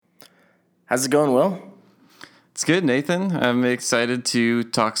How's it going, Will? It's good, Nathan. I'm excited to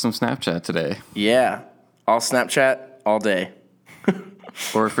talk some Snapchat today. Yeah, all Snapchat, all day.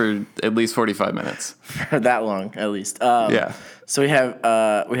 Or for at least 45 minutes. For that long, at least. Yeah. So we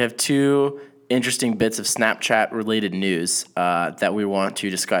have two interesting bits of Snapchat-related news that we want to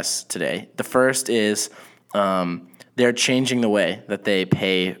discuss today. The first is they're changing the way that they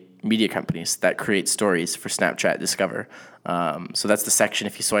pay media companies that create stories for Snapchat Discover. So that's the section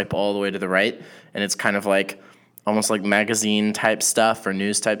if you swipe all the way to the right, and it's kind of like almost like magazine type stuff or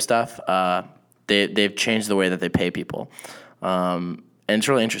news type stuff. They've changed the way that they pay people, and it's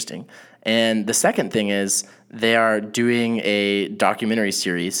really interesting. And the second thing is they are doing a documentary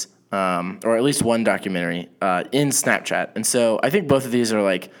series, or at least one documentary in Snapchat. And so I think both of these are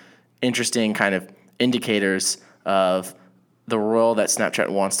like interesting kind of indicators of the role that Snapchat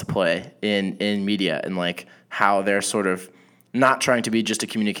wants to play in media and like how they're sort of not trying to be just a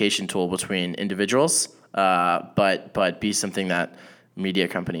communication tool between individuals, but be something that media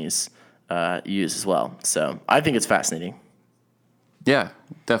companies use as well. So I think it's fascinating. Yeah,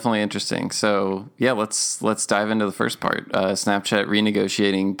 definitely interesting. So yeah, let's dive into the first part. Snapchat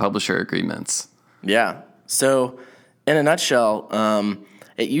renegotiating publisher agreements. Yeah. So in a nutshell,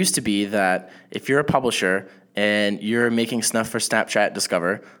 it used to be that if you're a publisher and you're making stuff for Snapchat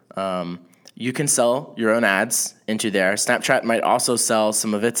Discover, you can sell your own ads into there. Snapchat might also sell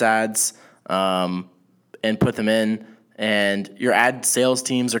some of its ads and put them in, and your ad sales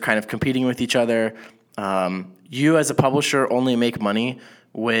teams are kind of competing with each other. You as a publisher only make money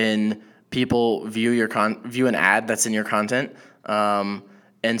when people view view an ad that's in your content,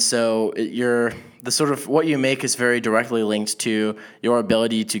 and so the sort of what you make is very directly linked to your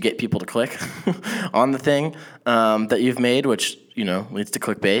ability to get people to click on the thing that you've made, which leads to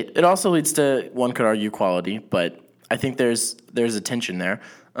clickbait. It also leads to, one could argue, quality, but I think there's a tension there.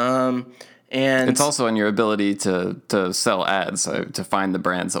 And it's also in your ability to sell ads, to find the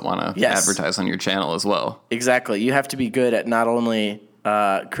brands that want to advertise on your channel as well. Exactly. You have to be good at not only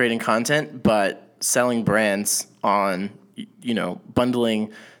creating content, but selling brands on,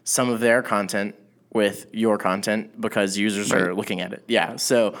 bundling some of their content with your content because users are looking at it. Yeah.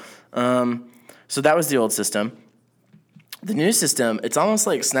 So that was the old system. The new system, it's almost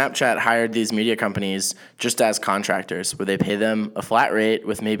like Snapchat hired these media companies just as contractors, where they pay them a flat rate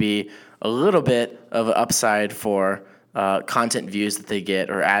with maybe a little bit of an upside for content views that they get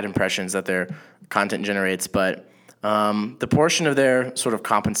or ad impressions that their content generates. But the portion of their sort of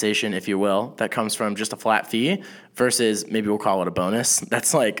compensation, if you will, that comes from just a flat fee versus maybe we'll call it a bonus.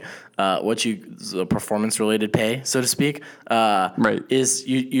 That's like the performance-related pay, so to speak, is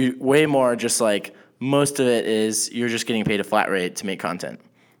you way more just like most of it is you're just getting paid a flat rate to make content.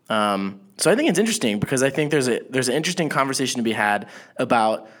 So I think it's interesting because I think there's an interesting conversation to be had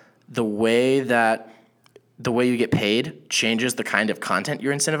about the way you get paid changes the kind of content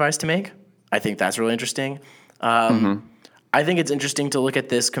you're incentivized to make. I think that's really interesting. I think it's interesting to look at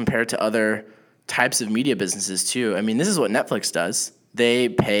this compared to other types of media businesses too. I mean, this is what Netflix does. They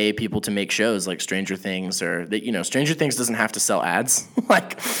pay people to make shows like Stranger Things, or Stranger Things doesn't have to sell ads.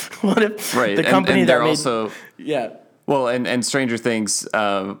 Like, what if the company that made also Well, and Stranger Things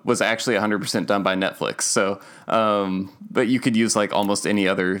was actually 100% done by Netflix. So, but you could use like almost any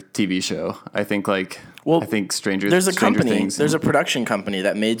other TV show. I think there's a company, there's a production company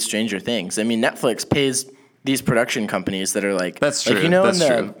that made Stranger Things. I mean, Netflix pays these production companies that are like, that's true. Like, in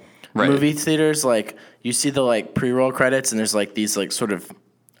the movie theaters, like you see the like pre-roll credits and there's like these like sort of,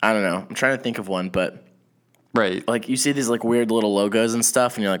 I don't know, I'm trying to think of one, but like you see these like weird little logos and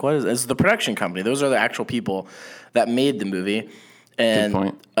stuff and you're like, what is this? It's the production company. Those are the actual people that made the movie.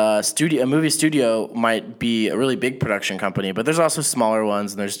 And a movie studio might be a really big production company, but there's also smaller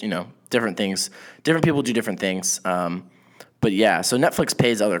ones and there's, different things. Different people do different things. But yeah, so Netflix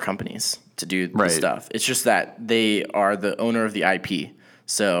pays other companies to do this stuff. It's just that they are the owner of the IP.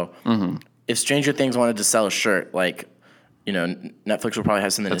 So if Stranger Things wanted to sell a shirt, like, Netflix would probably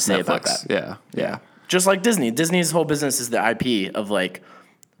have something to say about that. Yeah. Just like Disney. Disney's whole business is the IP of like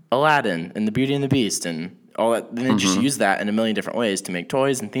Aladdin and the Beauty and the Beast and all that. And they just use that in a million different ways to make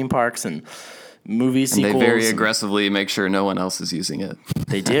toys and theme parks and movie sequels. And they very aggressively make sure no one else is using it.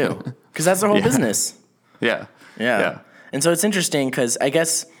 They do. Because that's their whole business. Yeah. And so it's interesting because I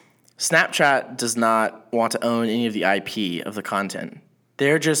guess Snapchat does not want to own any of the IP of the content.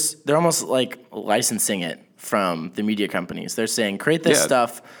 They're almost like licensing it from the media companies. They're saying, create this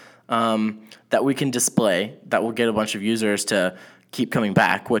stuff that we can display that will get a bunch of users to keep coming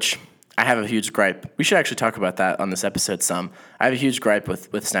back, which I have a huge gripe. We should actually talk about that on this episode some. I have a huge gripe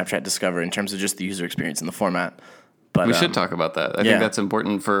with Snapchat Discover in terms of just the user experience and the format. But we should talk about that. I think that's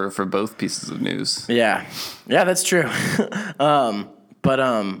important for both pieces of news. Yeah, that's true. But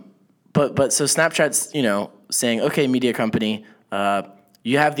so Snapchat's, saying, okay, media company,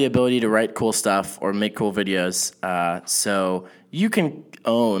 you have the ability to write cool stuff or make cool videos. So you can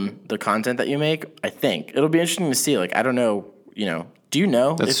own the content that you make. I think it'll be interesting to see. Like, I don't know, do you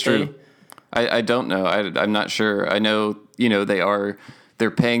know? That's true. I don't know. I'm not sure. I know,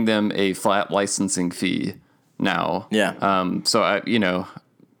 they're paying them a flat licensing fee now. Yeah. So it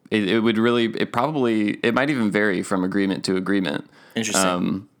might even vary from agreement to agreement.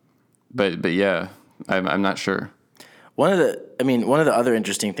 Interesting. But yeah, I'm not sure. One of the other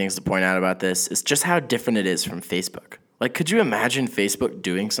interesting things to point out about this is just how different it is from Facebook. Like, could you imagine Facebook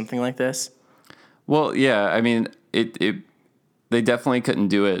doing something like this? Well, yeah, I mean, they definitely couldn't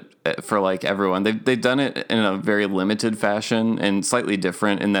do it for like everyone. They've done it in a very limited fashion and slightly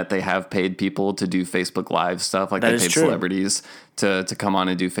different in that they have paid people to do Facebook Live stuff. Like, they paid celebrities to come on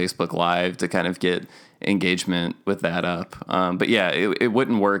and do Facebook Live to kind of get engagement with that up. But yeah, it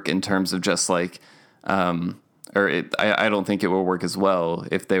wouldn't work in terms of just like, I don't think it will work as well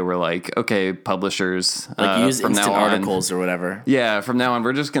if they were like, okay, publishers, like use instant articles or whatever. Yeah, from now on,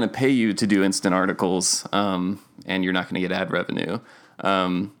 we're just going to pay you to do instant articles, and you're not going to get ad revenue.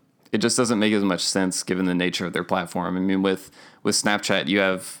 It just doesn't make as much sense given the nature of their platform. I mean, with Snapchat, you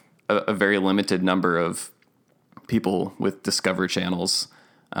have a very limited number of people with Discover channels,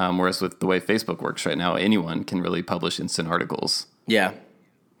 whereas with the way Facebook works right now, anyone can really publish instant articles. Yeah,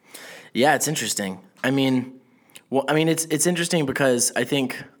 it's interesting. It's interesting because I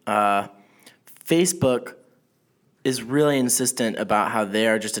think Facebook is really insistent about how they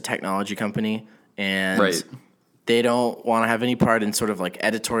are just a technology company, and they don't want to have any part in sort of like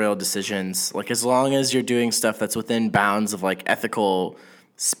editorial decisions. Like, as long as you're doing stuff that's within bounds of like ethical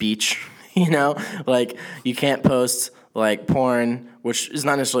speech, like you can't post like porn, which is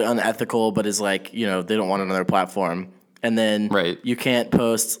not necessarily unethical, but is like, they don't want it on their platform. And then you can't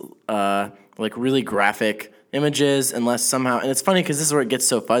post like really graphic images unless somehow, and it's funny because this is where it gets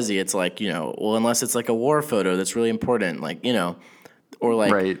so fuzzy. It's like, unless it's like a war photo that's really important, like, or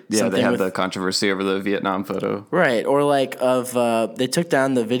like they have the controversy over the Vietnam photo, or like they took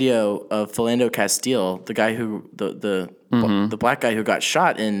down the video of Philando Castile, the guy who the black guy who got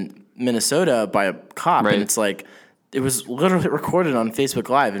shot in Minnesota by a cop, and it's like it was literally recorded on Facebook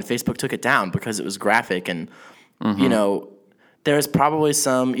Live, and Facebook took it down because it was graphic, and there's probably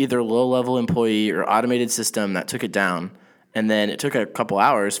some either low-level employee or automated system that took it down, and then it took a couple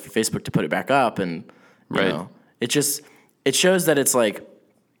hours for Facebook to put it back up, and it shows that it's like,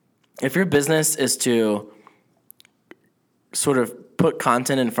 if your business is to sort of put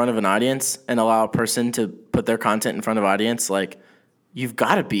content in front of an audience and allow a person to put their content in front of audience, like, you've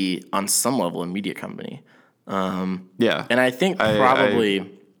got to be on some level a media company. And I think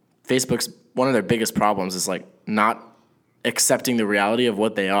probably Facebook's one of their biggest problems is like not accepting the reality of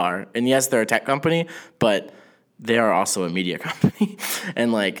what they are. And yes, they're a tech company, but they are also a media company.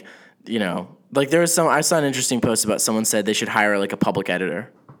 And like, like there was I saw an interesting post about someone said they should hire like a public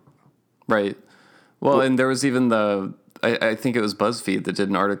editor. Right. Well, and there was even I think it was BuzzFeed that did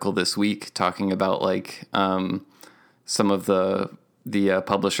an article this week talking about like some of the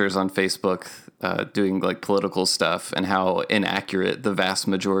publishers on Facebook doing like political stuff and how inaccurate the vast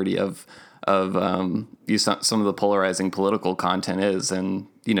majority of some of the polarizing political content is, and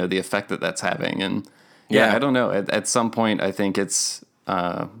the effect that's having. And I don't know. At some point, I think it's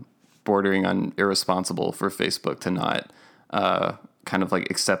bordering on irresponsible for Facebook to not kind of like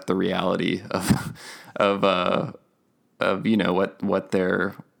accept the reality of what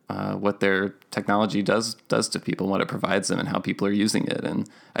their technology does to people, and what it provides them, and how people are using it. And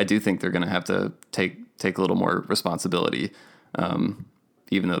I do think they're going to have to take a little more responsibility,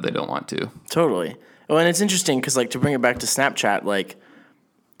 even though they don't want to. Totally. Well, and it's interesting because, like, to bring it back to Snapchat, like,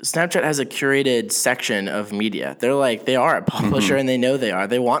 Snapchat has a curated section of media. They are a publisher, and they know they are.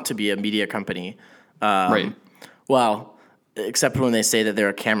 They want to be a media company. Right. Well, except when they say that they're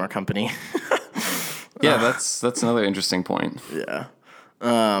a camera company. Yeah, that's another interesting point. Yeah.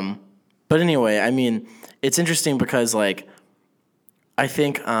 But anyway, I mean, it's interesting because, like, I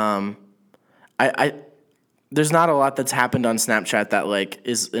think there's not a lot that's happened on Snapchat that, like,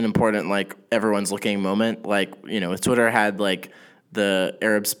 is an important, like, everyone's looking moment. Like, Twitter had, like, the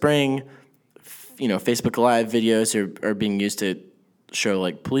Arab Spring, Facebook Live videos are being used to show,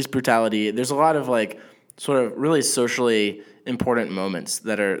 like, police brutality. There's a lot of, like, sort of really socially important moments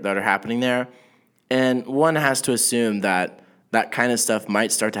that are happening there. And one has to assume that kind of stuff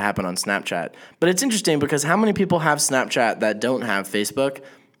might start to happen on Snapchat. But it's interesting because how many people have Snapchat that don't have Facebook?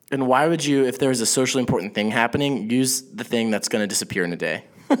 And why would you, if there was a socially important thing happening, use the thing that's going to disappear in a day?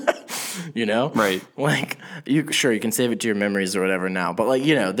 You know? Right. Like, you can save it to your memories or whatever now. But, like,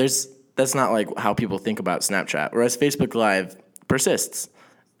 you know, that's not, like, how people think about Snapchat. Whereas Facebook Live persists.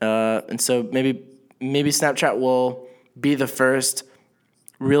 And so maybe Snapchat will be the first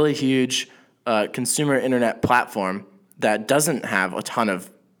really huge consumer internet platform that doesn't have a ton of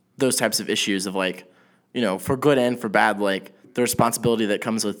those types of issues of, like, you know, for good and for bad, like, the responsibility that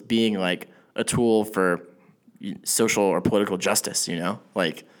comes with being, like, a tool for social or political justice, you know?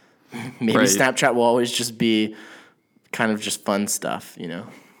 Like, maybe Right. Snapchat will always just be kind of just fun stuff, you know?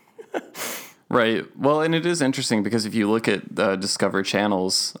 Right. Well, and it is interesting because if you look at Discover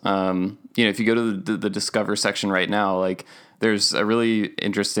channels, you know, if you go to the Discover section right now, like, there's a really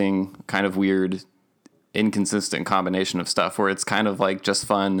interesting kind of weird, inconsistent combination of stuff where it's kind of like just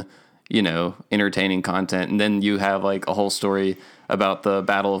fun, you know, entertaining content. And then you have like a whole story about the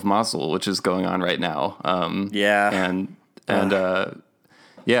Battle of Mosul, which is going on right now. Yeah. And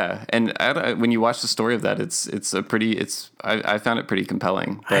yeah. And when you watch the story of that, I found it pretty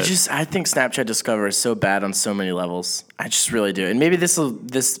compelling. I think Snapchat Discover is so bad on so many levels. I just really do. And maybe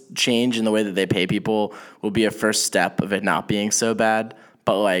this change in the way that they pay people will be a first step of it not being so bad.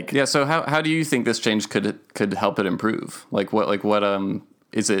 But, like, yeah. So how do you think this change could help it improve? Like what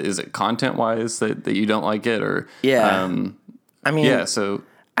is it content wise that you don't like it, or yeah. I mean, yeah. So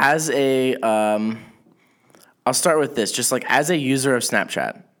as I'll start with this, just like as a user of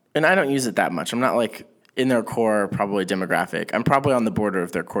Snapchat, and I don't use it that much. I'm not like in their core probably demographic. I'm probably on the border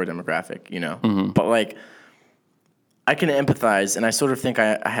of their core demographic, you know. Mm-hmm. But, like, I can empathize, and I sort of think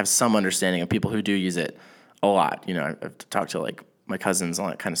I have some understanding of people who do use it a lot. You know, I've talked to, like, my cousins and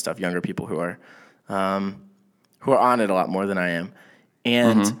all that kind of stuff, younger people who are on it a lot more than I am.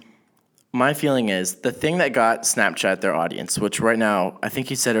 And my feeling is the thing that got Snapchat their audience, which right now, I think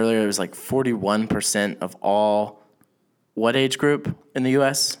you said earlier, it was like 41% of all what age group in the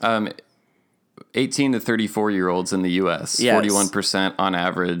U.S.? 18 to 34-year-olds in the U.S., Yes. 41% on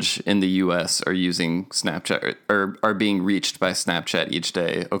average in the U.S. are using Snapchat or are being reached by Snapchat each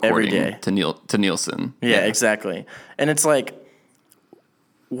day, according day. to Nielsen. Yeah, exactly. And it's like,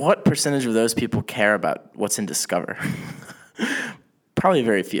 what percentage of those people care about what's in Discover? Probably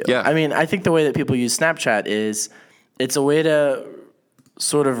very few. Yeah. I mean, I think the way that people use Snapchat is it's a way to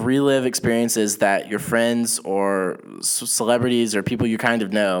sort of relive experiences that your friends or celebrities or people you kind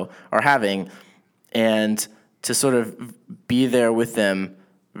of know are having, and to sort of be there with them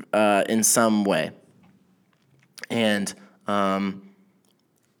in some way. And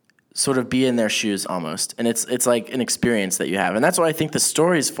sort of be in their shoes almost. And it's like an experience that you have. And that's why I think the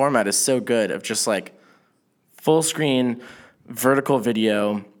stories format is so good, of just like full screen, vertical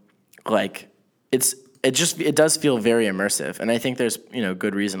video. Like it does feel very immersive. And I think there's, you know,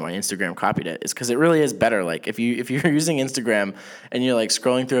 good reason why Instagram copied it, is because it really is better. Like if you're using Instagram and you're like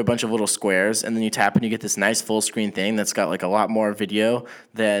scrolling through a bunch of little squares and then you tap and you get this nice full screen thing that's got like a lot more video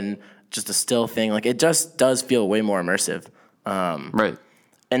than just a still thing. Like it just does feel way more immersive. Right.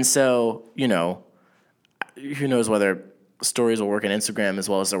 And so, you know, who knows whether stories will work in Instagram as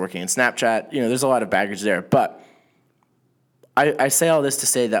well as they're working in Snapchat. You know, there's a lot of baggage there. But I say all this to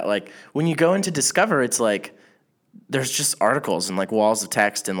say that, like, when you go into Discover, it's like there's just articles and, like, walls of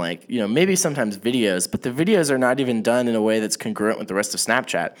text and, like, you know, maybe sometimes videos. But the videos are not even done in a way that's congruent with the rest of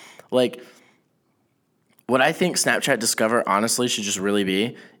Snapchat. Like, what I think Snapchat Discover honestly should just really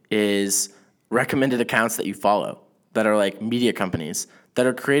be is recommended accounts that you follow that are, like, media companies that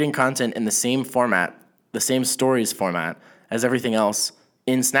are creating content in the same format, the same stories format as everything else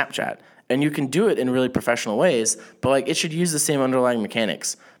in Snapchat. And you can do it in really professional ways, but, like, it should use the same underlying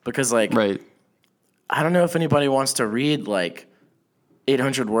mechanics. Because, like, Right. I don't know if anybody wants to read, like,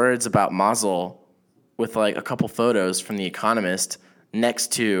 800 words about Mosul with, like, a couple photos from The Economist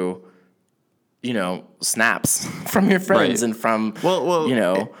next to, you know, snaps from your friends, Right. and from, Well, you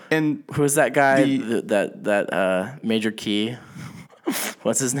know, and who is that guy, that Major Key?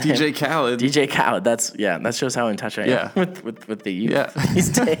 What's his name? DJ Khaled. DJ Khaled. That shows how in touch I am Yeah. with the youth Yeah. these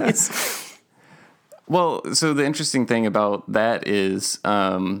days. Well, so the interesting thing about that is,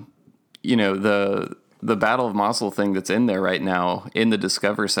 you know, the Battle of Mosul thing that's in there right now in the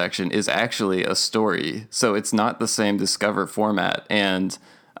Discover section is actually a story. So it's not the same Discover format. And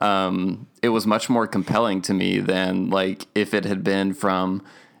it was much more compelling to me than, like, if it had been from,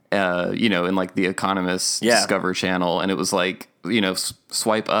 you know, in, like, the Economist Discover channel, and it was like, you know,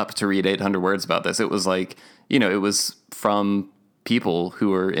 swipe up to read 800 words about this. It was like, you know, it was from people who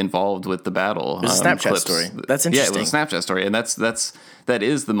were involved with the battle. It was a Snapchat story. That's interesting. Yeah, it was a Snapchat story, and that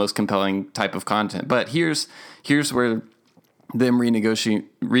is the most compelling type of content. But here's where them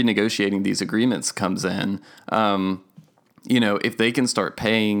renegotiating these agreements comes in. If they can start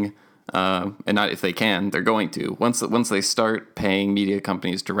paying, and not if they can, they're going to. Once they start paying media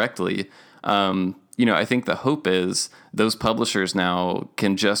companies directly, I think the hope is those publishers now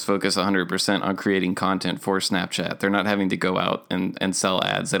can just focus 100% on creating content for Snapchat. They're not having to go out and sell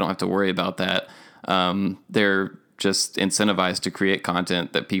ads. They don't have to worry about that. They're just incentivized to create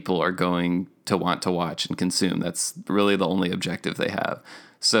content that people are going to want to watch and consume. That's really the only objective they have.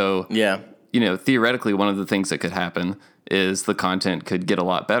 So, yeah, theoretically, one of the things that could happen is the content could get a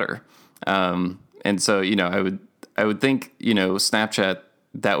lot better. And so, I would think, Snapchat,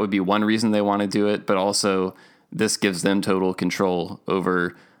 that would be one reason they want to do it, but also this gives them total control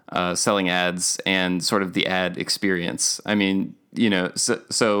over selling ads and sort of the ad experience. I mean,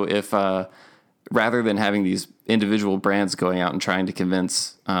 so if rather than having these individual brands going out and trying to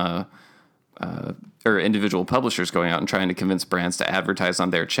convince, or individual publishers going out and trying to convince brands to advertise on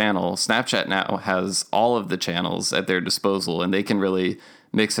their channel, Snapchat now has all of the channels at their disposal, and they can really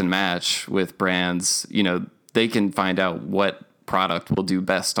mix and match with brands. They can find out what product will do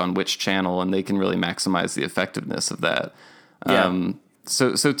best on which channel, and they can really maximize the effectiveness of that. Yeah.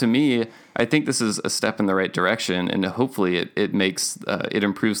 So to me, I think this is a step in the right direction, and hopefully it makes it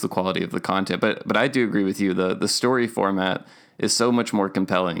improves the quality of the content. But I do agree with you. The story format is so much more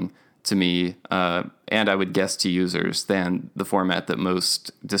compelling to me, and I would guess to users, than the format that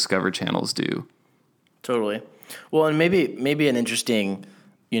most Discover channels do. Totally. Well, and maybe an interesting,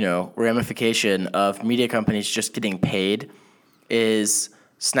 ramification of media companies just getting paid is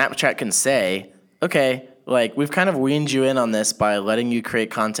Snapchat can say, okay, like, we've kind of weaned you in on this by letting you create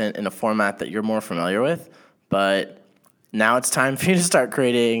content in a format that you're more familiar with, but now it's time for you to start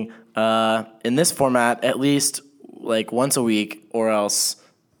creating in this format at least like once a week, or else,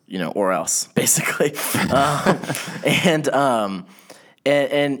 basically. And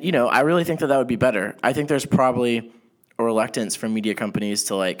I really think that would be better. I think there's probably a reluctance from media companies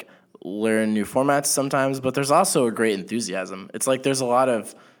to like learn new formats sometimes, but there's also a great enthusiasm. It's like there's a lot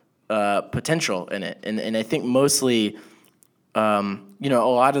of potential in it, and I think mostly, a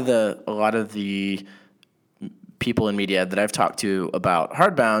lot of the people in media that I've talked to about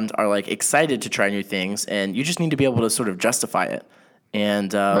Hardbound are like excited to try new things, and you just need to be able to sort of justify it,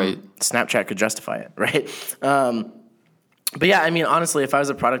 and right. Snapchat could justify it, right? But yeah, I mean, honestly, if I was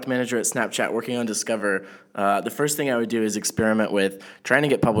a product manager at Snapchat working on Discover, the first thing I would do is experiment with trying to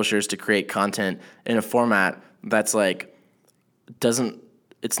get publishers to create content in a format that's like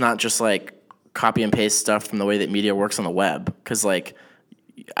it's not just like copy and paste stuff from the way that media works on the web. Because like,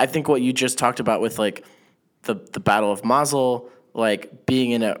 I think what you just talked about with like the Battle of Mosul, like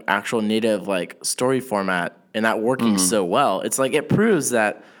being in an actual native like story format and that working so well, it's like it proves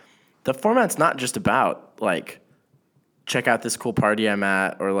that the format's not just about like, check out this cool party I'm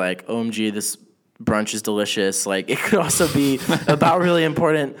at, or like, OMG, this brunch is delicious. Like, it could also be about really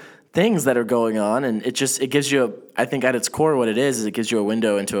important things that are going on, and it gives you I think at its core what it is it gives you a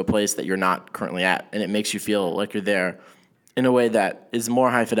window into a place that you're not currently at, and it makes you feel like you're there in a way that is more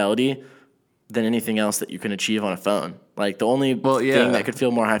high fidelity than anything else that you can achieve on a phone. Like, the only thing that could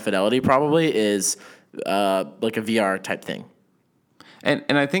feel more high fidelity probably is like a VR type thing.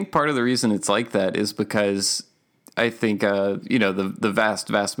 And I think part of the reason it's like that is because I think, the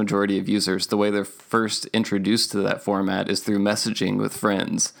vast majority of users, the way they're first introduced to that format is through messaging with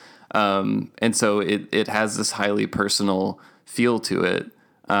friends. And so it has this highly personal feel to it.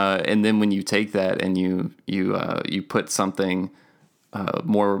 And then when you take that and you put something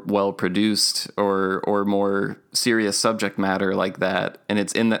more well produced or more serious subject matter like that, and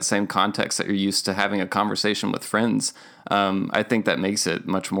it's in that same context that you're used to having a conversation with friends, I think that makes it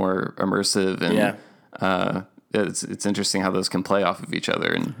much more immersive. And it's interesting how those can play off of each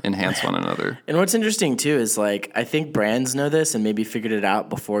other and enhance one another. And what's interesting too is like, I think brands know this and maybe figured it out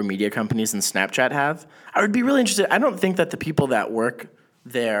before media companies and Snapchat have. I would be really interested. I don't think that the people that work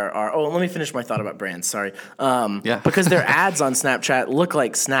there are. Oh, let me finish my thought about brands. Sorry. Because their ads on Snapchat look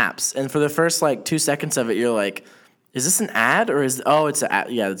like snaps, and for the first like 2 seconds of it, you're like, is this an ad or it's an ad.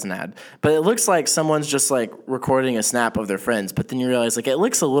 Yeah, it's an ad. But it looks like someone's just like recording a snap of their friends. But then you realize like it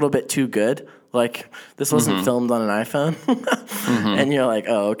looks a little bit too good. Like this wasn't filmed on an iPhone. And you're like,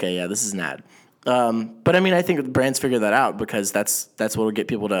 oh, okay, yeah, this is an ad. But I mean, I think brands figure that out because that's what will get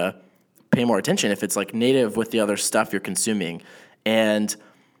people to pay more attention if it's like native with the other stuff you're consuming. And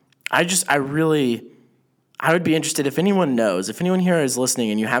I would be interested if anyone here is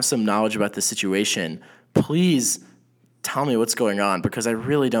listening and you have some knowledge about the situation, please tell me what's going on, because I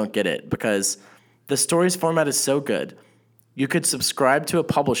really don't get it, because the stories format is so good. You could subscribe to a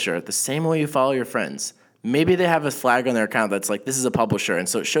publisher the same way you follow your friends. maybe they have a flag on their account that's like, this is a publisher. And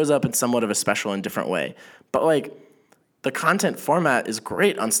so it shows up in somewhat of a special and different way. But like the content format is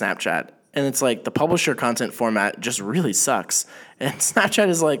great on Snapchat. And it's like the publisher content format just really sucks. And Snapchat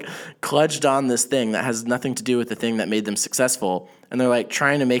is like clutched on this thing that has nothing to do with the thing that made them successful. And they're like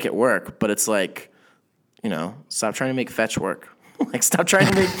trying to make it work. But it's like, you know, stop trying to make fetch work. Like stop trying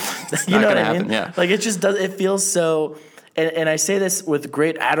to make, you know what I mean? Yeah. Like it just does, it feels so, and I say this with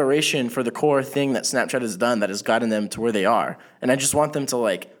great adoration for the core thing that Snapchat has done that has gotten them to where they are. And I just want them to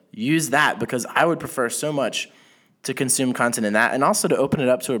like use that because I would prefer so much to consume content in that and also to open it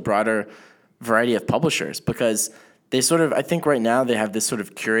up to a broader variety of publishers because they sort of, I think right now they have this sort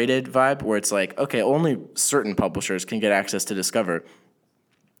of curated vibe where it's like, okay, only certain publishers can get access to Discover.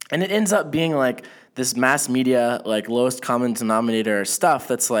 And it ends up being like this mass media, like lowest common denominator stuff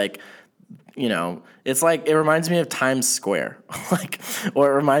that's like, you know, it's like, it reminds me of Times Square, like,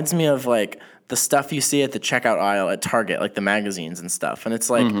 or it reminds me of like the stuff you see at the checkout aisle at Target, like the magazines and stuff. And it's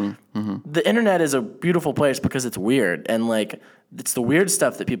like, the internet is a beautiful place because it's weird. And like, it's the weird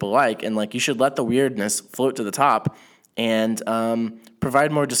stuff that people like. And like, you should let the weirdness float to the top and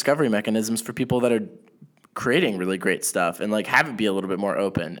provide more discovery mechanisms for people that are creating really great stuff and like have it be a little bit more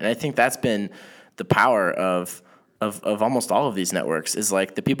open. And I think that's been the power of almost all of these networks is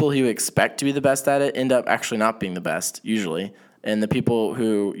like the people who you expect to be the best at it end up actually not being the best usually. And the people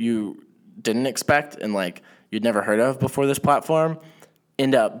who you didn't expect and like you'd never heard of before this platform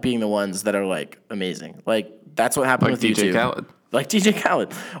end up being the ones that are like amazing. Like that's what happened Like with DJ YouTube. Khaled. Like DJ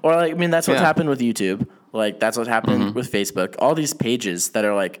Khaled. Or like, I mean, that's what's happened with YouTube. Like that's what happened with Facebook. All these pages that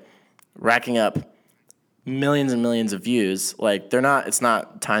are like racking up millions and millions of views. Like they're not, it's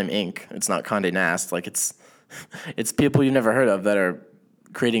not Time Inc. It's not Condé Nast. Like it's people you've never heard of that are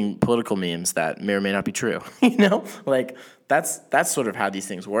creating political memes that may or may not be true. You know, like that's sort of how these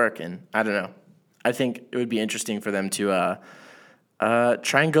things work. And I don't know. I think it would be interesting for them to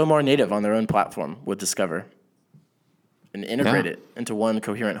try and go more native on their own platform with Discover and integrate it into one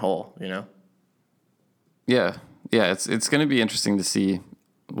coherent whole. You know. Yeah. It's going to be interesting to see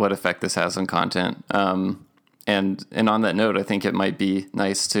what effect this has on content. And on that note, I think it might be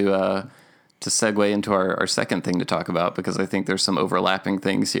nice to segue into our second thing to talk about because I think there's some overlapping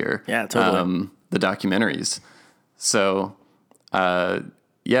things here. Yeah, totally. The documentaries. So,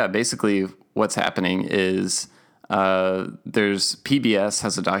 basically what's happening is there's PBS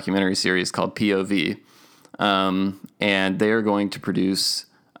has a documentary series called POV, and they are going to produce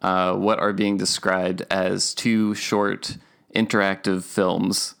what are being described as 2 short interactive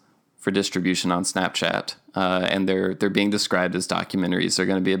films for distribution on Snapchat. And they're being described as documentaries. They're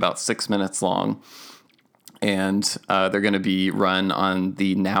going to be about 6 minutes long. And they're going to be run on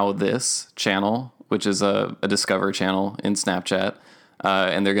the Now This channel, which is a Discover channel in Snapchat.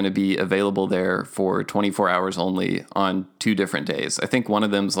 And they're going to be available there for 24 hours only on 2 different days. I think one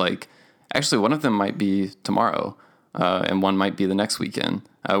of them might be tomorrow, and one might be the next weekend.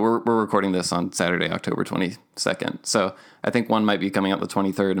 We're recording this on Saturday, October 22nd. So I think one might be coming out the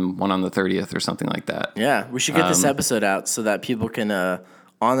 23rd and one on the 30th or something like that. Yeah, we should get this episode out so that people can,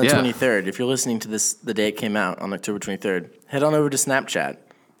 on the 23rd, if you're listening to this the day it came out, on October 23rd, head on over to Snapchat.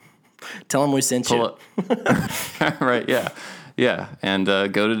 Tell them we sent you. Right, yeah. Yeah, and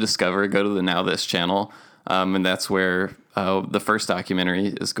go to Discover, go to the Now This channel, and that's where the first documentary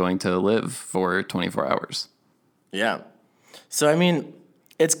is going to live for 24 hours. Yeah. So, I mean,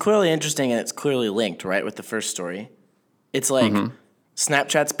 it's clearly interesting and it's clearly linked, right, with the first story. It's like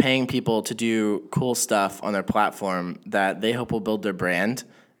Snapchat's paying people to do cool stuff on their platform that they hope will build their brand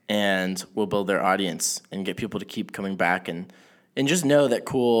and will build their audience and get people to keep coming back and just know that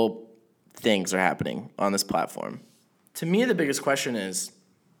cool things are happening on this platform. To me, the biggest question is,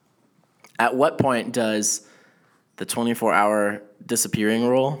 at what point does the 24-hour disappearing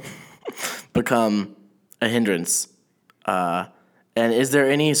rule become a hindrance? And is there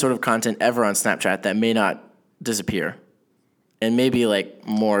any sort of content ever on Snapchat that may not disappear and maybe like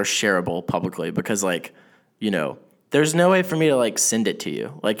more shareable publicly? Because like, you know, there's no way for me to like send it to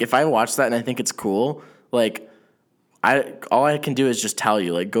you. Like if I watch that and I think it's cool, like all I can do is just tell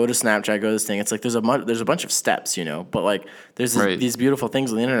you, like, go to Snapchat, go to this thing. It's like there's a bunch of steps, you know, but like there's these beautiful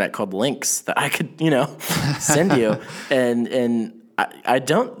things on the internet called links that I could, you know, send you. And I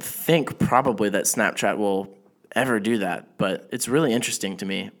don't think probably that Snapchat will ever do that, but it's really interesting to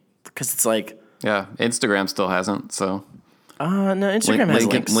me because it's like, yeah, Instagram still hasn't. So no, Instagram has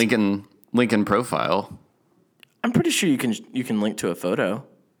links. Lincoln profile. I'm pretty sure you can link to a photo.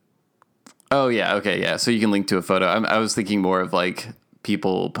 Oh yeah, okay, yeah. So you can link to a photo. I was thinking more of like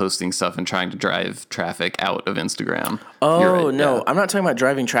people posting stuff and trying to drive traffic out of Instagram. Oh, right, no. yeah. I'm not talking about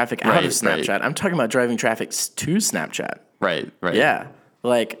driving traffic out of Right, Snapchat. right. I'm talking about driving traffic to Snapchat. Right. Yeah.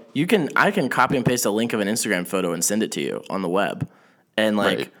 Like I can copy and paste a link of an Instagram photo and send it to you on the web. And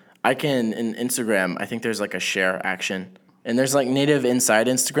like Right. I can in Instagram, I think there's like a share action. And there's like native inside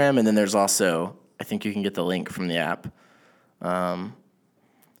Instagram, and then there's also I think you can get the link from the app.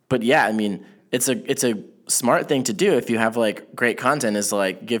 But yeah, I mean, it's a smart thing to do if you have like great content is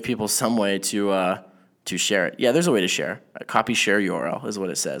like give people some way to share it. Yeah, there's a way to share. A copy share URL is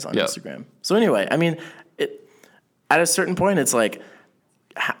what it says on Yep. Instagram. So anyway, I mean, at a certain point, it's like,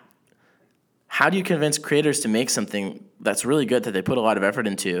 how do you convince creators to make something that's really good that they put a lot of effort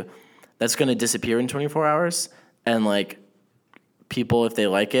into that's going to disappear in 24 hours? And like people, if they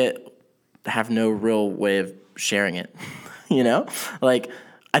like it, have no real way of sharing it, you know? Like,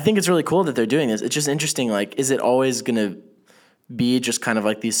 I think it's really cool that they're doing this. It's just interesting. Like, is it always going to be just kind of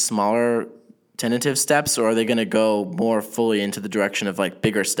like these smaller tentative steps, or are they going to go more fully into the direction of like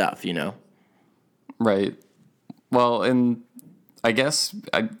bigger stuff, you know? Right. Well, and I guess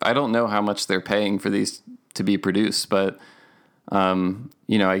I don't know how much they're paying for these to be produced, but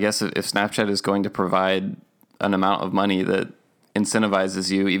I guess if Snapchat is going to provide an amount of money that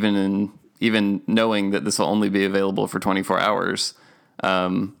incentivizes you, even knowing that this will only be available for 24 hours,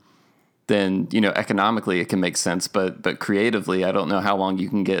 then economically it can make sense, but creatively, I don't know how long you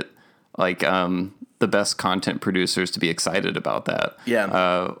can get like the best content producers to be excited about that.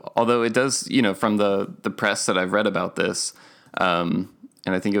 Yeah. Although it does, from the press that I've read about this,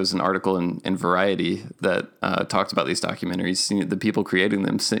 and I think it was an article in Variety that talked about these documentaries. The people creating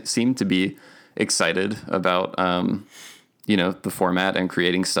them seem to be excited about, the format and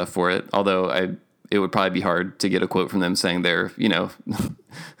creating stuff for it. Although it would probably be hard to get a quote from them saying they're,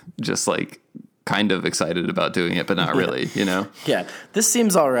 just like kind of excited about doing it, but not really, Yeah, this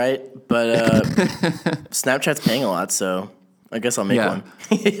seems all right, but Snapchat's paying a lot, so I guess I'll make one.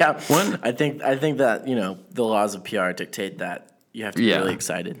 Yeah, I think that the laws of PR dictate that you have to be really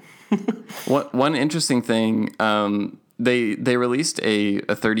excited. One interesting thing, they released a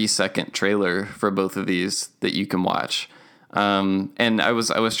 30-second trailer for both of these that you can watch, and I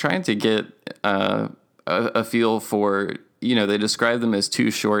was trying to get a feel for they describe them as two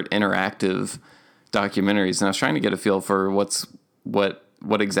short interactive documentaries, and I was trying to get a feel for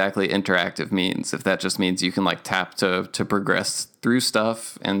what exactly interactive means. If that just means you can like tap to progress through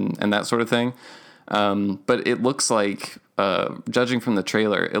stuff and that sort of thing. But it looks like, judging from the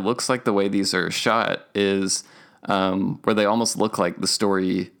trailer, it looks like the way these are shot is where they almost look like the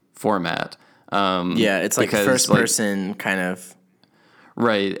story format. Yeah, it's like first person kind of.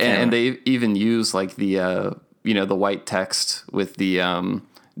 Right, and they even use like the the white text with the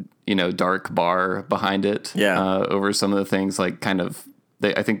dark bar behind it. Yeah. Over some of the things, like kind of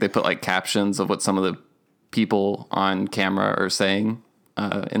I think they put like captions of what some of the people on camera are saying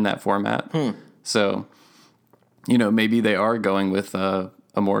in that format. So maybe they are going with a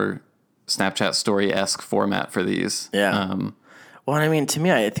more Snapchat story-esque format for these. Yeah. Well, I mean, to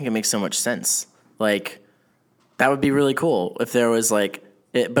me, I think it makes so much sense. Like, that would be really cool if there was like,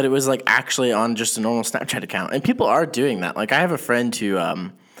 but it was like actually on just a normal Snapchat account, and people are doing that. Like, I have a friend who,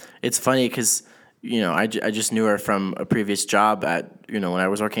 it's funny because I just knew her from a previous job at when I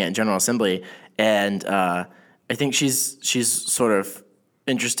was working at General Assembly, and I think she's sort of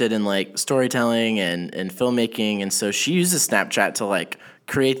interested in like storytelling and filmmaking, and so she uses Snapchat to like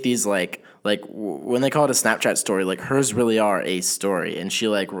create these like when they call it a Snapchat story, like hers really are a story, and she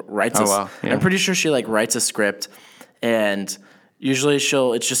like writes. Wow. Yeah. I'm pretty sure she like writes a script, and usually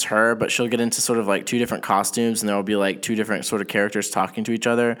it's just her, but she'll get into sort of like two different costumes, and there will be like two different sort of characters talking to each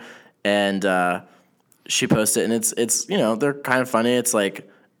other, and she posts it, and it's they're kind of funny. It's like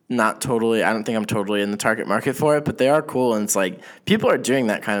not totally. I don't think I'm totally in the target market for it, but they are cool, and it's like people are doing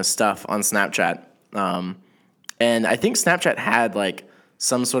that kind of stuff on Snapchat, and I think Snapchat had like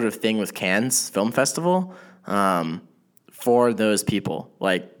some sort of thing with Cannes Film Festival for those people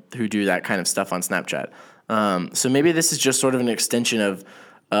like who do that kind of stuff on Snapchat. So maybe this is just sort of an extension of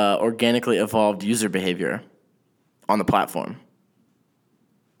organically evolved user behavior on the platform.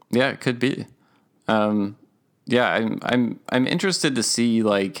 Yeah, it could be. I'm interested to see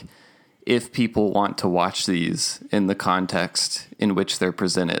like if people want to watch these in the context in which they're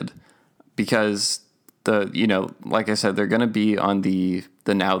presented, because like I said, they're going to be on the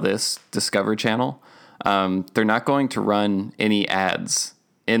Now This Discover channel. They're not going to run any ads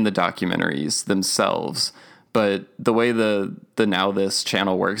in the documentaries themselves, But the way the Now This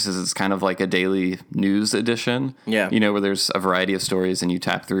channel works is it's kind of like a daily news edition. Yeah. Where there's a variety of stories and you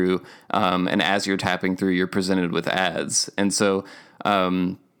tap through, and as you're tapping through, you're presented with ads. And so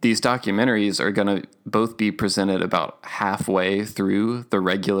these documentaries are going to both be presented about halfway through the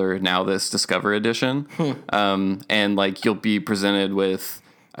regular Now This Discover edition. And like you'll be presented with,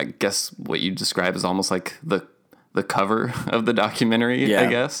 I guess, what you describe as almost like the cover of the documentary, I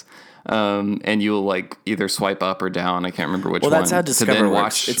guess. And you'll like either swipe up or down. I can't remember which one. Well, that's how Discover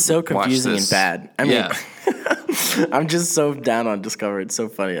works. It's so confusing and bad. I mean, I'm just so down on Discover. It's so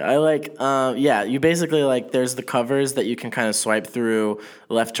funny. I like, you basically like, there's the covers that you can kind of swipe through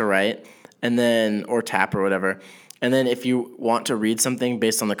left to right and then, or tap or whatever. And then if you want to read something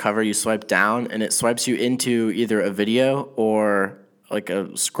based on the cover, you swipe down and it swipes you into either a video or like a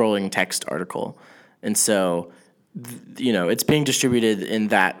scrolling text article. And so, it's being distributed in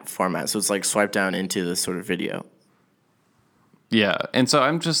that format. So it's like swipe down into this sort of video. Yeah. And so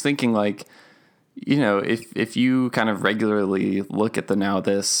I'm just thinking like, if you kind of regularly look at the Now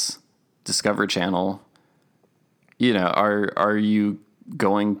This Discover channel, are you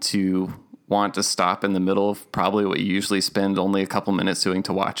going to want to stop in the middle of probably what you usually spend only a couple minutes doing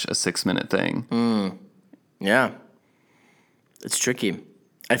to watch a 6-minute thing? Yeah. It's tricky.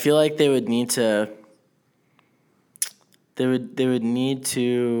 I feel like they would need to... They would need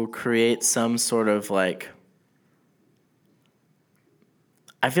to create some sort of like...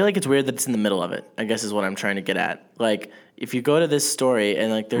 I feel like it's weird that it's in the middle of it, I guess is what I'm trying to get at. Like, if you go to this story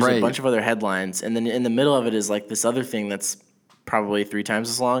and like there's a bunch of other headlines, and then in the middle of it is like this other thing that's probably 3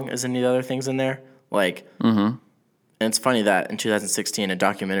 times as long as any of the other things in there. Like, and it's funny that in 2016 a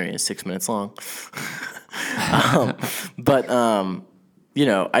documentary is 6 minutes long. I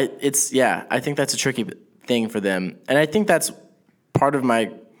think that's a tricky thing for them. And I think that's part of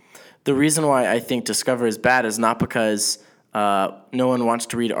the reason why I think Discover is bad is not because no one wants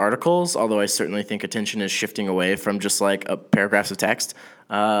to read articles, although I certainly think attention is shifting away from just like paragraphs of text.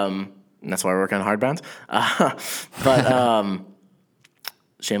 And that's why I work on hardbound.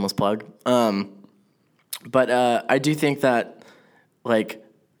 Shameless plug. I do think that like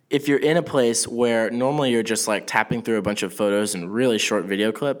if you're in a place where normally you're just like tapping through a bunch of photos and really short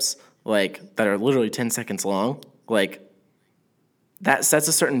video clips, like that are literally 10 seconds long, like that sets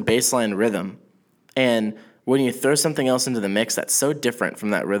a certain baseline rhythm. And when you throw something else into the mix that's so different from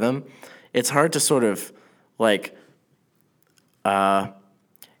that rhythm, it's hard to sort of like,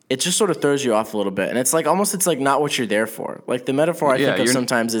 it just sort of throws you off a little bit. And it's like, almost it's like not what you're there for. Like the metaphor I think of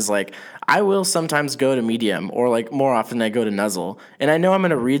sometimes is like, I will sometimes go to Medium or like more often I go to Nuzzle and I know I'm going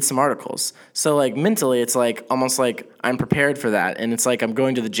to read some articles. So like mentally it's like almost like I'm prepared for that. And it's like I'm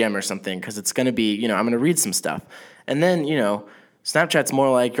going to the gym or something because it's going to be, I'm going to read some stuff. And then, Snapchat's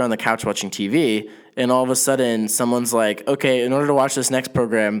more like you're on the couch watching TV and all of a sudden someone's like, okay, in order to watch this next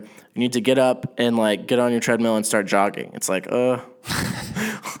program, you need to get up and like get on your treadmill and start jogging. It's like,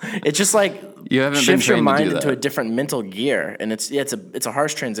 it's just like you haven't shifts your mind into a different mental gear, and it's a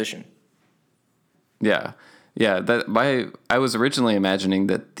harsh transition. Yeah. I was originally imagining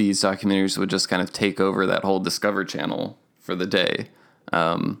that these documentaries would just kind of take over that whole Discover channel for the day.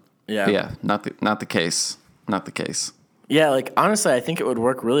 Not the case. Not the case. Yeah, like honestly, I think it would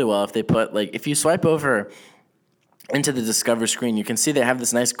work really well if they put like if you swipe over into the Discover screen, you can see they have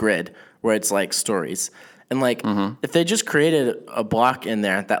this nice grid where it's like stories. And like if they just created a block in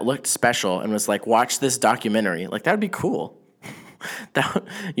there that looked special and was like, watch this documentary, like that would be cool. And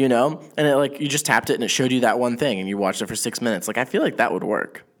it, like you just tapped it and it showed you that one thing and you watched it for 6 minutes. Like I feel like that would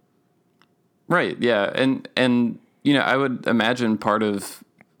work. Right. Yeah. And I would imagine part of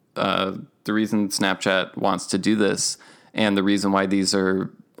the reason Snapchat wants to do this and the reason why these are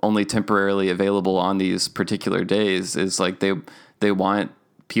only temporarily available on these particular days is like they want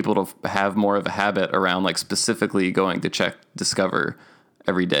people to have more of a habit around like specifically going to check Discover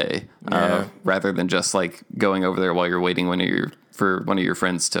every day, rather than just like going over there while you're waiting for one of your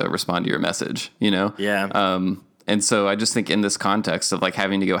friends to respond to your message, Yeah. And so I just think in this context of like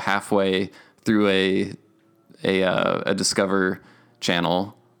having to go halfway through a Discover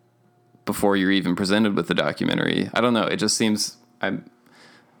channel before you're even presented with the documentary, I don't know. It just seems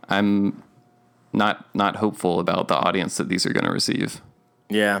I'm not hopeful about the audience that these are going to receive.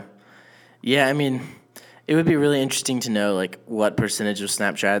 Yeah. I mean, it would be really interesting to know like what percentage of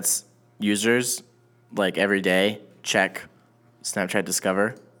Snapchat's users like every day check Snapchat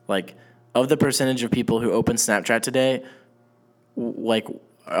Discover. Like of the percentage of people who open Snapchat today, like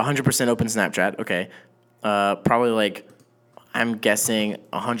 100% open Snapchat. Okay. Probably like, I'm guessing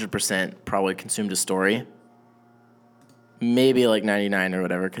 100% probably consumed a story. maybe like 99 or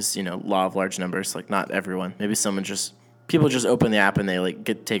whatever, because law of large numbers. Like not everyone. Maybe people just open the app and they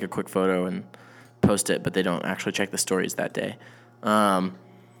like take a quick photo and post it, but they don't actually check the stories that day. And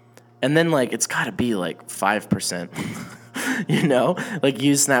then like it's got to be like 5%. Like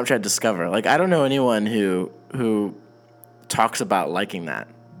use Snapchat Discover. Like I don't know anyone who talks about liking that.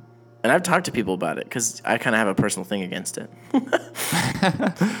 And I've talked to people about it because I kind of have a personal thing against it.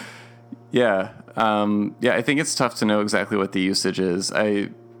 Yeah. I think it's tough to know exactly what the usage is. I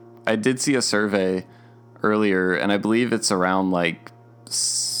did see a survey earlier, and I believe it's around like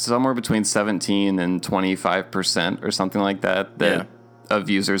somewhere between 17 and 25% or something like that of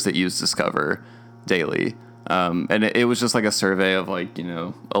users that use Discover daily. And it was just like a survey of like,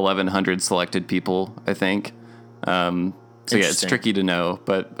 1,100 selected people, I think. So yeah, it's tricky to know,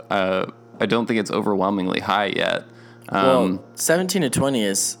 but I don't think it's overwhelmingly high yet. 17 to 20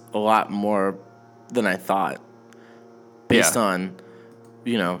 is a lot more than I thought based on,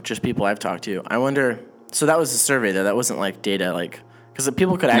 just people I've talked to. I wonder, so that was a survey though. That wasn't like data, like, because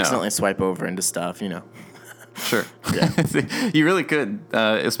people could accidentally swipe over into stuff, Sure. Yeah. You really could,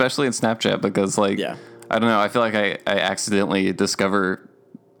 especially in Snapchat, because like, I don't know, I feel like I accidentally discover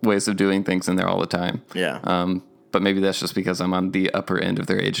ways of doing things in there all the time. Yeah. But maybe that's just because I'm on the upper end of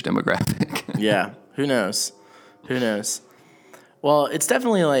their age demographic. Yeah. Who knows? Well, it's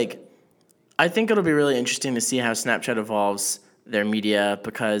definitely like, I think it'll be really interesting to see how Snapchat evolves their media,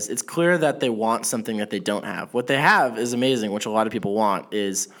 because it's clear that they want something that they don't have. What they have is amazing, which a lot of people want,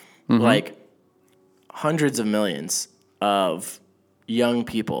 is like hundreds of millions of young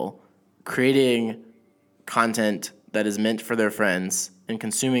people creating content that is meant for their friends and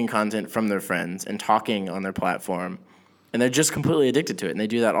consuming content from their friends and talking on their platform. And they're just completely addicted to it, and they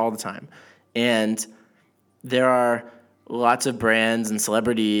do that all the time. And there are lots of brands and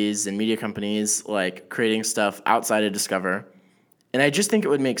celebrities and media companies like creating stuff outside of Discover. And I just think it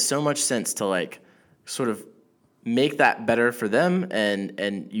would make so much sense to like sort of make that better for them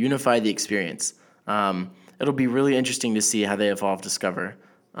and unify the experience. It'll be really interesting to see how they evolve Discover.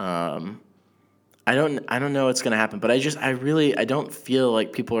 I don't know what's going to happen, but I don't feel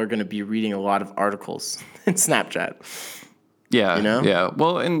like people are going to be reading a lot of articles in Snapchat. Yeah. Yeah.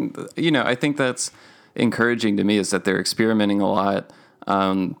 Well, and I think that's encouraging to me, is that they're experimenting a lot.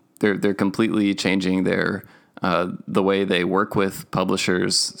 They're completely changing their the way they work with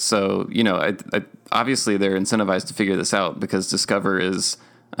publishers. So I obviously they're incentivized to figure this out, because Discover is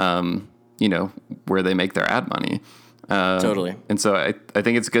where they make their ad money. Totally. And so I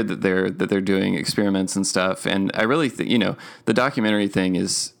think it's good that they're doing experiments and stuff. And I really think the documentary thing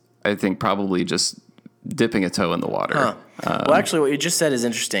is, I think, probably just dipping a toe in the water. Huh. Well, actually, what you just said is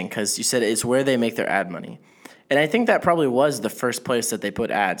interesting, because you said it's where they make their ad money. And I think that probably was the first place that they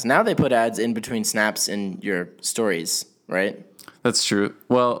put ads. Now they put ads in between snaps and your stories, right? That's true.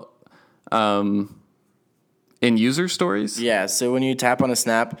 Well, in user stories? Yeah, so when you tap on a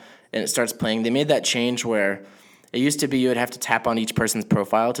snap and it starts playing, they made that change where it used to be you would have to tap on each person's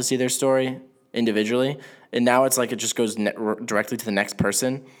profile to see their story individually. And now it's like it just goes directly to the next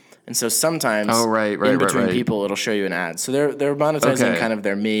person. And so sometimes in between people, it'll show you an ad. So they're monetizing kind of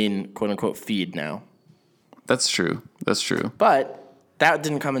their main quote-unquote feed now. That's true. But that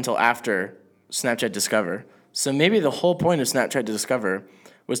didn't come until after Snapchat Discover. So maybe the whole point of Snapchat Discover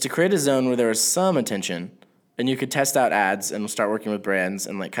was to create a zone where there was some attention, and you could test out ads and start working with brands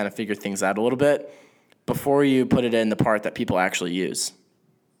and like kind of figure things out a little bit before you put it in the part that people actually use.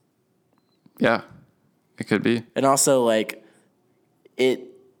 Yeah, it could be. And also, like,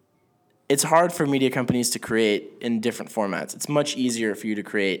 it's hard for media companies to create in different formats. It's much easier for you to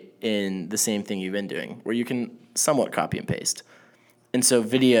create in the same thing you've been doing, where you can somewhat copy and paste. And so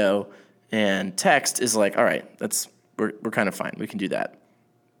video and text is like, all right, we're kind of fine. We can do that.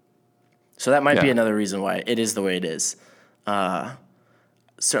 So that might be another reason why it is the way it is.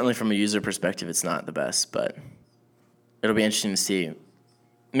 Certainly from a user perspective, it's not the best, but it'll be interesting to see.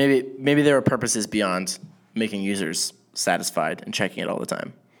 Maybe there are purposes beyond making users satisfied and checking it all the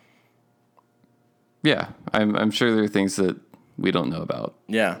time. Yeah, I'm sure there are things that we don't know about.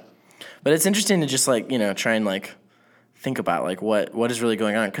 Yeah, but it's interesting to just like try and like think about like what is really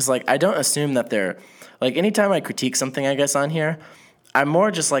going on, because like I don't assume that they're like, anytime I critique something I guess on here, I'm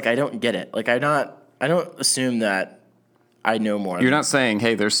more just like I don't get it. Like I don't assume that I know more. You're not saying,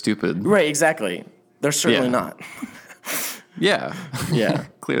 hey, they're stupid. Right, exactly. They're certainly not. Yeah.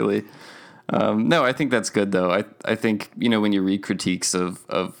 Clearly. No, I think that's good, though. I think, when you read critiques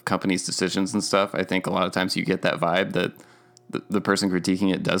of companies' decisions and stuff, I think a lot of times you get that vibe that the person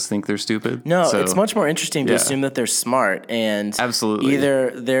critiquing it does think they're stupid. No, So, it's much more interesting to yeah. assume that they're smart, and Absolutely.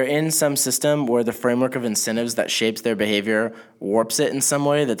 either they're in some system where the framework of incentives that shapes their behavior warps it in some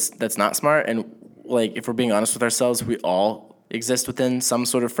way that's not smart. And like, if we're being honest with ourselves, we all exist within some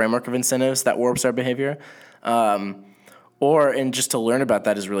sort of framework of incentives that warps our behavior. And just to learn about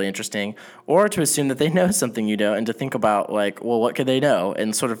that is really interesting, or to assume that they know something you don't, and to think about like, well, what could they know,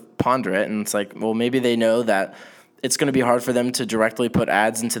 and sort of ponder it. And it's like, well, maybe they know that it's going to be hard for them to directly put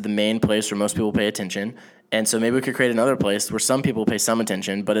ads into the main place where most people pay attention. And so maybe we could create another place where some people pay some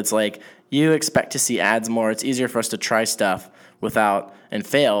attention, but it's like you expect to see ads more. It's easier for us to try stuff and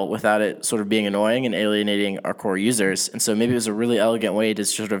fail without it sort of being annoying and alienating our core users. And so maybe it was a really elegant way to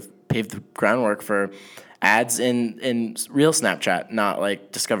sort of pave the groundwork for ads in real Snapchat, not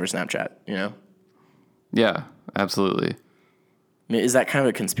like Discover Snapchat, you know? Yeah, absolutely. I mean, is that kind of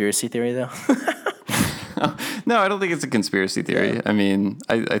a conspiracy theory though? No, I don't think it's a conspiracy theory. Yeah. I mean,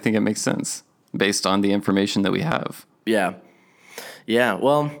 I think it makes sense based on the information that we have. Yeah. Yeah.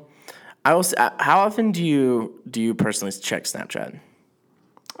 Well, I will say, how often do you personally check Snapchat?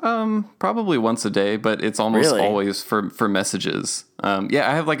 Probably once a day, but it's almost Really? always for messages. Yeah,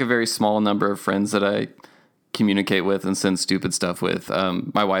 I have like a very small number of friends that I communicate with and send stupid stuff with.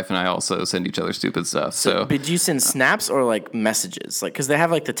 My wife and I also send each other stupid stuff. So But do you send snaps or like messages? Like, because they have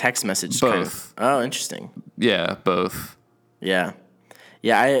like the text message. Kind of. Both. Oh, interesting. yeah, both. Yeah.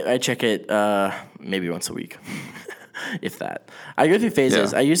 Yeah, I check it maybe once a week, if that. I go through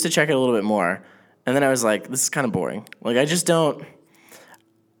phases. Yeah. I used to check it a little bit more, and then I was like, this is kind of boring. Like, I just don't.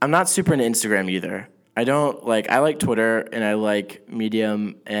 I'm not super into Instagram either. I like Twitter, and I like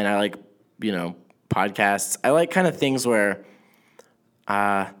Medium, and I like, podcasts. I like kind of things where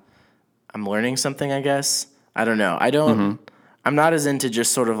I'm learning something, I guess. I don't know. I'm not as into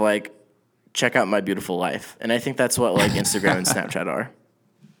just sort of like, check out my beautiful life. And I think that's what like Instagram and Snapchat are.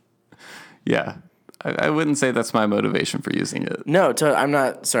 Yeah. I wouldn't say that's my motivation for using it. No, I'm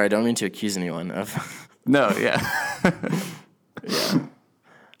not. Sorry, I don't mean to accuse anyone of. No, yeah. Yeah.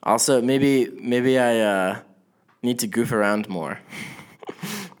 Also, maybe I need to goof around more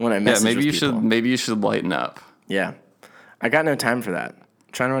when I message. Yeah, with maybe people. you should lighten up. Yeah, I got no time for that.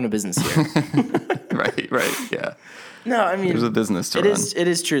 I'm trying to run a business here. Right, yeah. No, I mean, There's a business to it run. It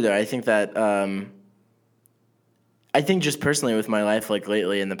is true though. I think that I think just personally with my life, like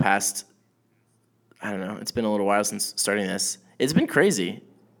lately in the past, I don't know. It's been a little while since starting this. It's been crazy.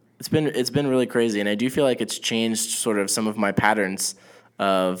 It's been really crazy, and I do feel like it's changed sort of some of my patterns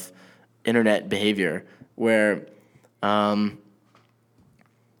of internet behavior. Where, sometimes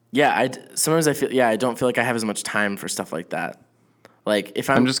I feel I don't feel like I have as much time for stuff like that. Like if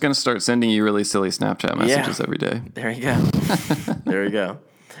I'm just gonna start sending you really silly Snapchat messages every day. There you go. There we go.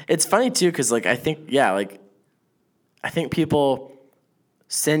 It's funny too, because like I think people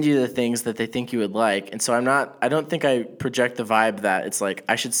send you the things that they think you would like, and so I don't think I project the vibe that it's like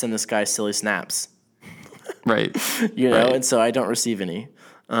I should send this guy silly snaps. Right. Right. And so I don't receive any.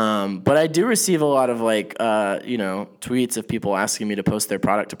 But I do receive a lot of like tweets of people asking me to post their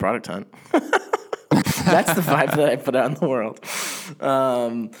product to Product Hunt. That's the vibe that I put out in the world.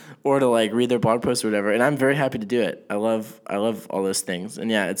 Or to like read their blog posts or whatever. And I'm very happy to do it. I love all those things.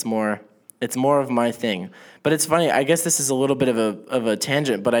 And yeah, it's more of my thing. But it's funny, I guess this is a little bit of a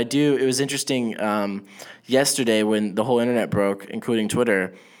tangent, but it was interesting yesterday when the whole internet broke, including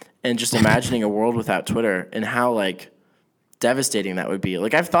Twitter, and just imagining a world without Twitter and how like devastating that would be.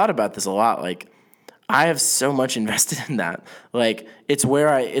 Like I've thought about this a lot. Like I have so much invested in that. Like it's where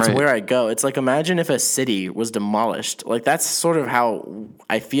I go. It's like imagine if a city was demolished. Like that's sort of how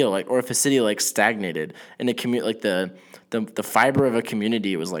I feel. Like or if a city like stagnated and like the fiber of a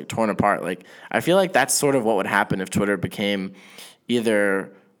community was like torn apart. Like I feel like that's sort of what would happen if Twitter became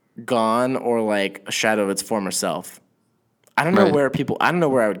either gone or like a shadow of its former self. I don't know I don't know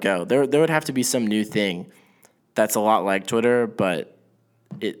where I would go. There would have to be some new thing that's a lot like Twitter, but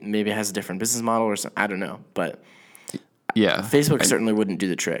it maybe has a different business model or something. I don't know, but yeah, Facebook certainly wouldn't do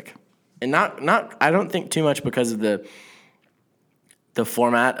the trick, and not. I don't think too much because of the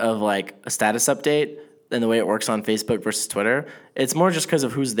format of like a status update and the way it works on Facebook versus Twitter. It's more just because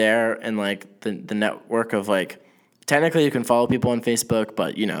of who's there and like the network of like. Technically, you can follow people on Facebook,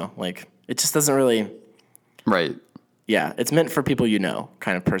 but like it just doesn't really. Right. Yeah, it's meant for people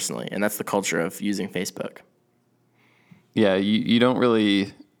kind of personally, and that's the culture of using Facebook. Yeah, you don't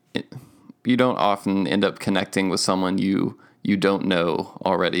often end up connecting with someone you don't know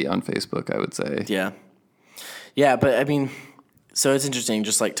already on Facebook, I would say. Yeah. Yeah, but I mean, so it's interesting,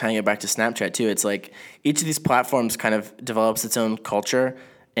 just like tying it back to Snapchat too. It's like each of these platforms kind of develops its own culture,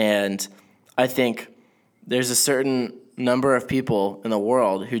 and I think there's a certain number of people in the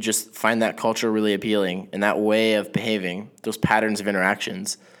world who just find that culture really appealing and that way of behaving, those patterns of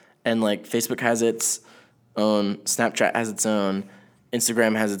interactions. And like Facebook has its own, Snapchat has its own,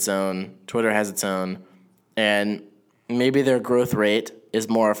 Instagram has its own, Twitter has its own, and maybe their growth rate is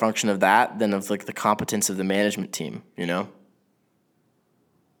more a function of that than of like the competence of the management team, you know?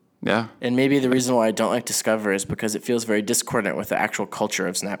 Yeah. And maybe the reason why I don't like Discover is because it feels very discordant with the actual culture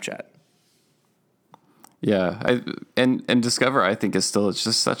of Snapchat. Yeah. And Discover, I think, is still, it's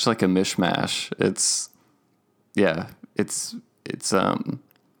just such like a mishmash.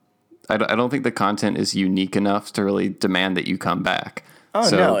 I don't think the content is unique enough to really demand that you come back. Oh,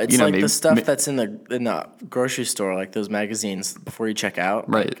 so, no, it's like maybe, the stuff that's in the grocery store, like those magazines before you check out.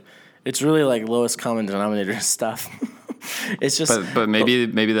 Right. Like, it's really like lowest common denominator stuff. It's just, but maybe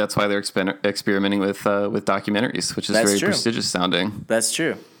that's why they're experimenting with documentaries, which is very prestigious sounding. That's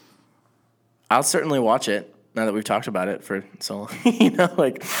true. I'll certainly watch it now that we've talked about it for so long.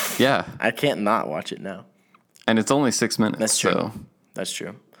 Like, yeah, I can't not watch it now. And it's only 6 minutes. That's true. So. That's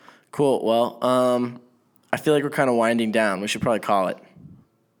true. Cool. Well, I feel like we're kind of winding down. We should probably call it.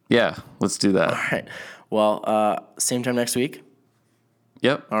 Yeah, let's do that. All right. Well, same time next week.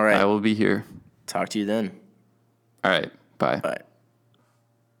 Yep. All right. I will be here. Talk to you then. All right. Bye. Bye.